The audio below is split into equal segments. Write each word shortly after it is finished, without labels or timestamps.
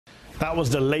That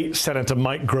was the late Senator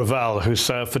Mike Gravel, who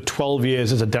served for 12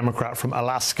 years as a Democrat from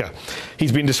Alaska.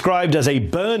 He's been described as a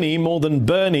Bernie more than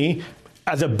Bernie,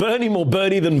 as a Bernie more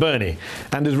Bernie than Bernie,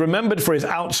 and is remembered for his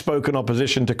outspoken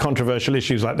opposition to controversial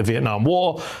issues like the Vietnam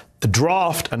War, the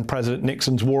draft, and President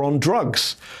Nixon's war on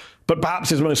drugs. But perhaps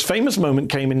his most famous moment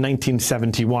came in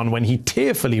 1971 when he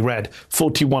tearfully read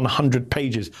 4,100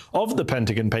 pages of the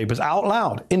Pentagon Papers out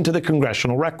loud into the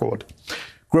congressional record.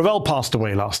 Gravel passed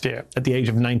away last year at the age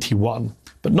of 91,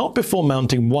 but not before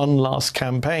mounting one last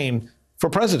campaign for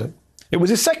president. It was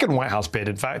his second White House bid,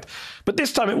 in fact, but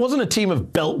this time it wasn't a team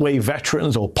of Beltway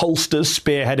veterans or pollsters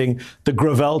spearheading the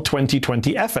Gravel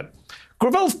 2020 effort.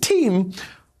 Gravel's team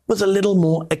was a little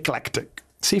more eclectic.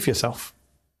 See for yourself.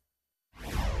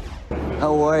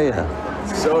 How are you?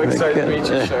 So excited to meet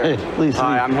you, sir. Hey, please.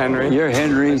 Hi, I'm Henry. You're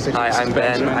Henry. Hi, I'm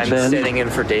Ben. I'm standing in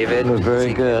for David. Oh,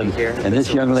 very good. And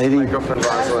this young lady? My girlfriend,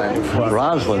 Rosalind.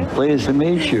 Rosalind, pleased to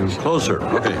meet you. Closer.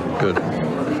 Okay, good.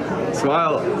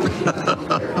 Smile.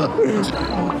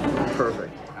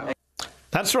 Perfect.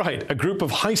 That's right. A group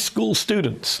of high school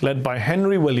students, led by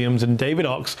Henry Williams and David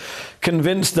Ox,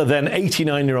 convinced the then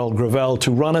 89-year-old Gravel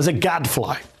to run as a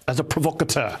gadfly, as a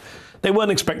provocateur. They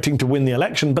weren't expecting to win the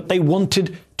election, but they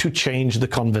wanted to change the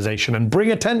conversation and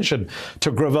bring attention to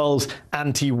Gravel's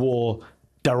anti-war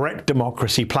direct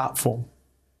democracy platform.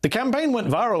 The campaign went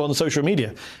viral on social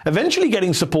media, eventually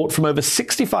getting support from over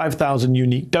 65,000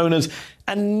 unique donors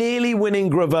and nearly winning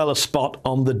Gravel a spot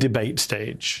on the debate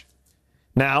stage.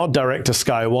 Now, director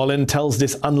Skye Wallin tells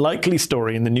this unlikely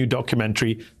story in the new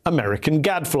documentary American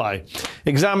Gadfly,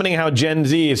 examining how Gen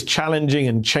Z is challenging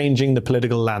and changing the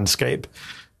political landscape.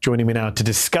 Joining me now to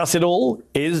discuss it all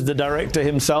is the director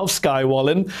himself, Skye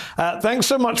Wallin. Thanks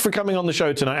so much for coming on the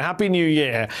show tonight. Happy New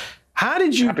Year. How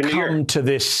did you come to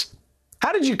this?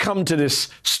 How did you come to this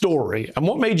story? And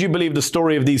what made you believe the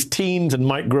story of these teens and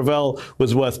Mike Gravel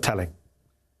was worth telling?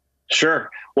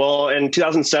 Sure. Well, in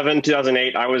 2007,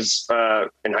 2008, I was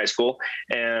in high school.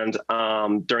 And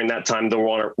during that time, the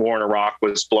war in Iraq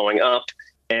was blowing up.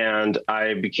 And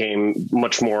I became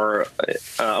much more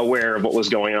aware of what was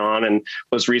going on and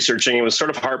was researching. It was sort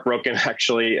of heartbroken,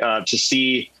 actually, to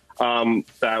see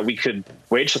that we could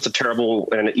wage such a terrible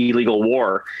and illegal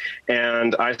war.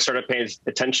 And I started paying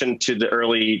attention to the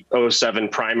early 2007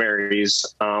 primaries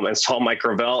and saw Mike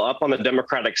Gravel up on the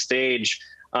Democratic stage,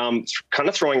 kind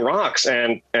of throwing rocks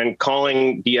and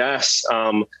calling BS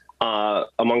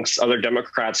amongst other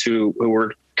Democrats who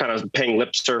were kind of paying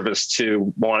lip service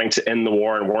to wanting to end the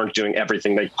war and weren't doing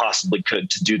everything they possibly could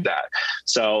to do that.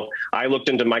 So I looked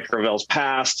into Mike Gravel's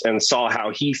past and saw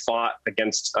how he fought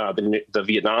against the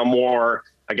Vietnam War,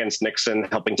 against Nixon,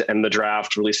 helping to end the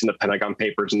draft, releasing the Pentagon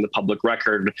Papers in the public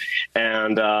record.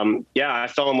 And yeah, I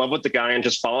fell in love with the guy and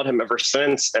just followed him ever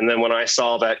since. And then when I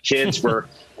saw that kids were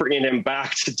bringing him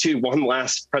back to do one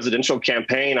last presidential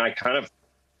campaign, I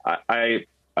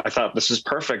thought, this is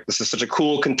perfect. This is such a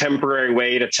cool contemporary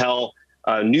way to tell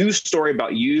a new story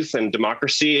about youth and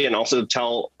democracy, and also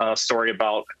tell a story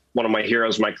about one of my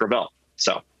heroes, Mike Gravel.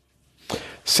 So,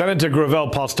 Senator Gravel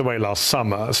passed away last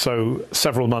summer, so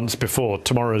several months before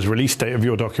tomorrow's release date of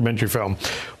your documentary film.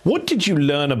 What did you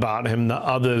learn about him that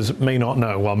others may not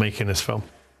know while making this film?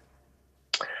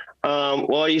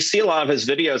 Well, you see a lot of his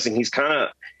videos, and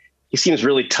he seems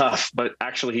really tough, but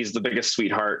actually he's the biggest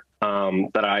sweetheart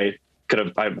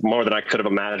more than I could have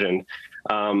imagined.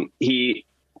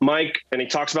 Mike, and he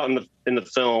talks about in the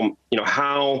film, you know,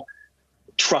 how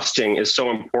trusting is so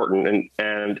important,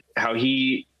 and how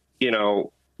he, you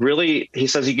know, really, he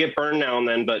says you get burned now and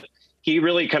then, but he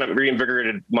really kind of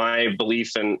reinvigorated my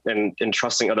belief in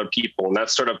trusting other people. And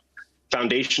that's sort of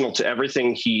foundational to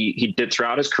everything he did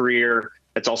throughout his career.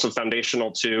 It's also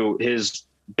foundational to his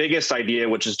biggest idea,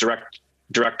 which is direct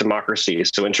democracy.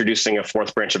 So introducing a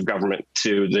fourth branch of government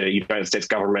to the United States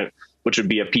government, which would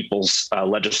be a people's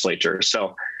legislature.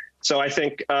 So I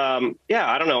think, yeah,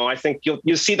 I don't know. I think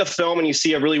you see the film and you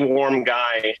see a really warm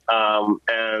guy,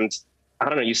 and I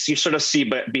don't know, you sort of see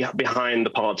behind the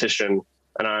politician,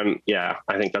 and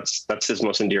I think that's his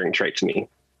most endearing trait to me.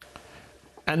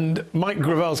 And Mike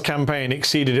Gravel's campaign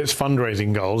exceeded its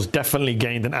fundraising goals, definitely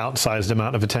gained an outsized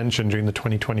amount of attention during the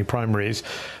 2020 primaries.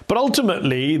 But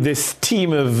ultimately, this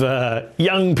team of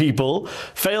young people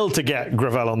failed to get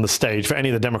Gravel on the stage for any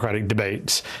of the Democratic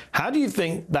debates. How do you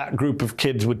think that group of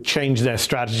kids would change their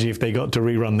strategy if they got to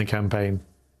rerun the campaign?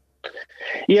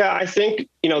 Yeah, I think,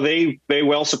 you know, they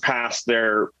well surpassed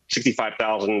their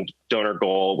 65,000 donor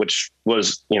goal, which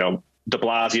was, you know, de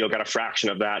Blasio got a fraction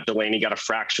of that. Delaney got a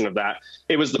fraction of that.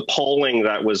 It was the polling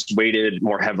that was weighted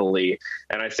more heavily.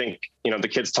 And I think, you know, the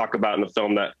kids talk about in the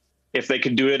film that if they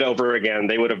could do it over again,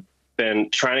 they would been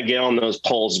trying to get on those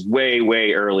polls way,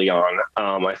 way early on.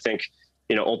 I think,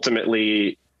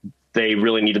 ultimately they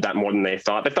really needed that more than they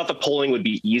thought. They thought the polling would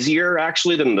be easier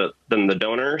actually than the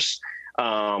donors.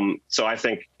 So I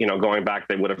think, going back,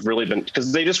 they would have really been,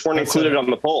 because they just weren't included on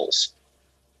the polls.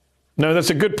 No, that's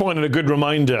a good point and a good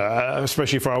reminder,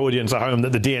 especially for our audience at home,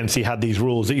 that the DNC had these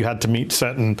rules that you had to meet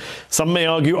certain, some may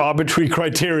argue, arbitrary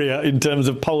criteria in terms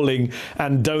of polling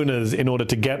and donors in order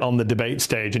to get on the debate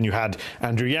stage. And you had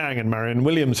Andrew Yang and Marianne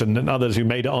Williamson and others who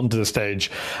made it onto the stage.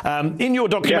 In your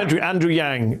documentary, Andrew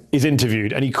Yang is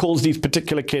interviewed and he calls these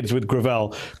particular kids with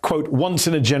Gravel, quote,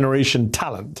 once-in-a-generation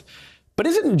talent. But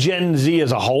isn't Gen Z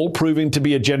as a whole proving to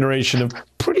be a generation of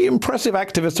pretty impressive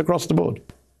activists across the board?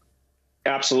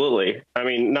 Absolutely. I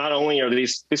mean, not only are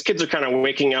these kids are kind of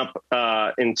waking up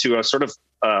into a sort of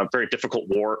very difficult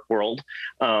world,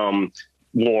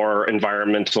 war,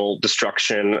 environmental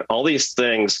destruction, all these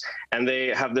things, and they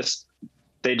have this.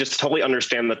 They just totally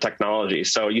understand the technology.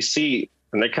 So you see,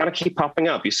 and they kind of keep popping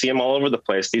up. You see them all over the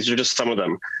place. These are just some of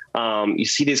them. You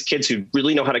see these kids who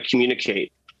really know how to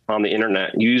communicate on the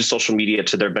internet, use social media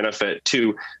to their benefit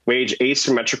to wage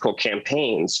asymmetrical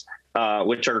campaigns,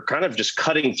 which are kind of just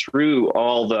cutting through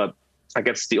all the, I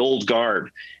guess, the old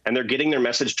guard, and they're getting their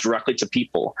message directly to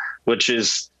people, which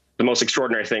is the most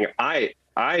extraordinary thing. I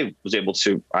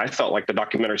felt like the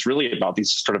documentary is really about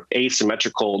these sort of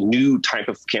asymmetrical new type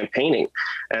of campaigning,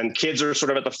 and kids are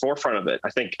sort of at the forefront of it. I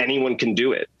think anyone can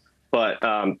do it, but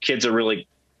kids are really,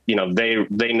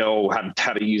 they know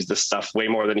how to use this stuff way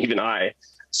more than even I.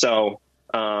 So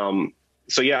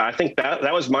yeah, I think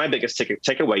that was my biggest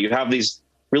takeaway. You have these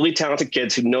really talented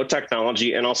kids who know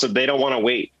technology, and also they don't want to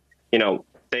wait.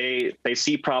 They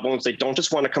see problems. They don't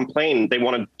just want to complain. They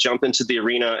want to jump into the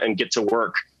arena and get to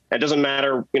work. It doesn't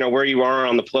matter, where you are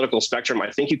on the political spectrum.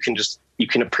 I think you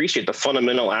can appreciate the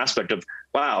fundamental aspect of,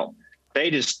 wow, they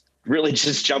just really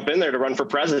just jump in there to run for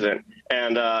president.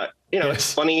 And, yes.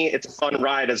 It's funny. It's a fun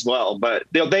ride as well, but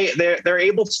they're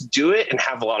able to do it and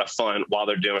have a lot of fun while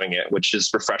they're doing it, which is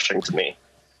refreshing to me.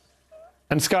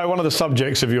 And Skye, one of the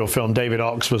subjects of your film, David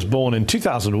Ox, was born in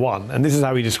 2001, and this is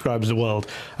how he describes the world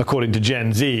according to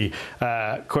Gen Z.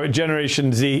 Quote,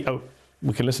 Generation Z,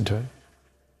 we can listen to it.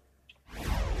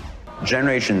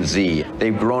 Generation Z,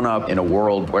 they've grown up in a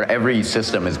world where every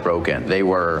system is broken. They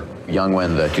were young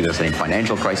when the 2008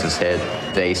 financial crisis hit.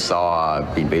 They saw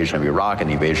the invasion of Iraq and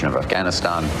the invasion of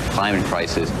Afghanistan, climate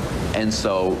crisis. And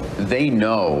so they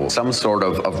know some sort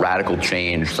of radical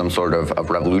change, some sort of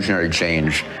revolutionary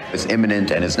change is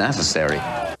imminent and is necessary.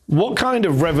 What kind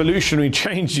of revolutionary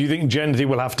change do you think Gen Z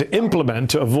will have to implement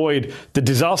to avoid the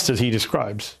disasters he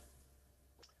describes?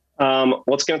 Well,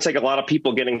 it's going to take a lot of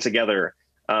people getting together.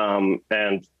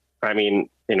 And I mean,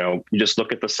 you just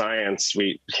look at the science,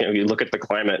 you look at the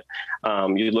climate,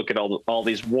 you look at all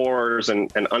these wars and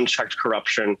unchecked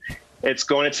corruption. It's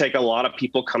going to take a lot of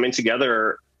people coming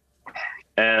together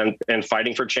and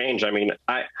fighting for change. I mean,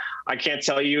 I can't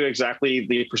tell you exactly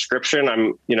the prescription.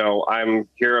 I'm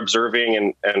here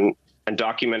observing and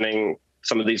documenting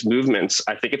some of these movements.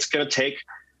 I think it's going to take,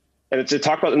 and to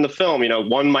talk about in the film,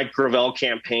 one Mike Gravel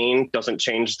campaign doesn't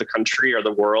change the country or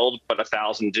the world, but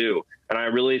 1,000 do. And I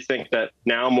really think that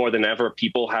now more than ever,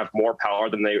 people have more power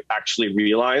than they actually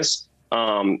realize.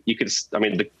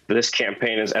 This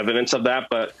campaign is evidence of that,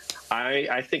 but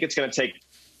I think it's going to take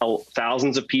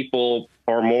thousands of people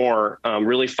or more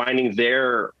really finding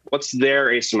what's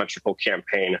their asymmetrical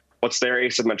campaign, what's their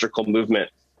asymmetrical movement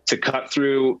to cut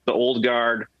through the old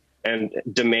guard and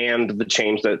demand the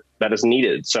change that is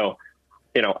needed. So,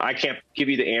 I can't give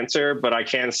you the answer, but I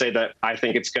can say that I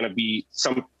think it's going to be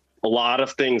a lot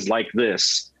of things like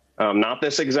this. Not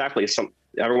this exactly.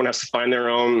 Everyone has to find their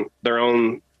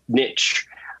own niche,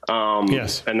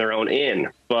 yes, and their own in.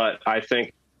 But I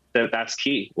think that's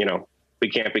key. We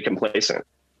can't be complacent.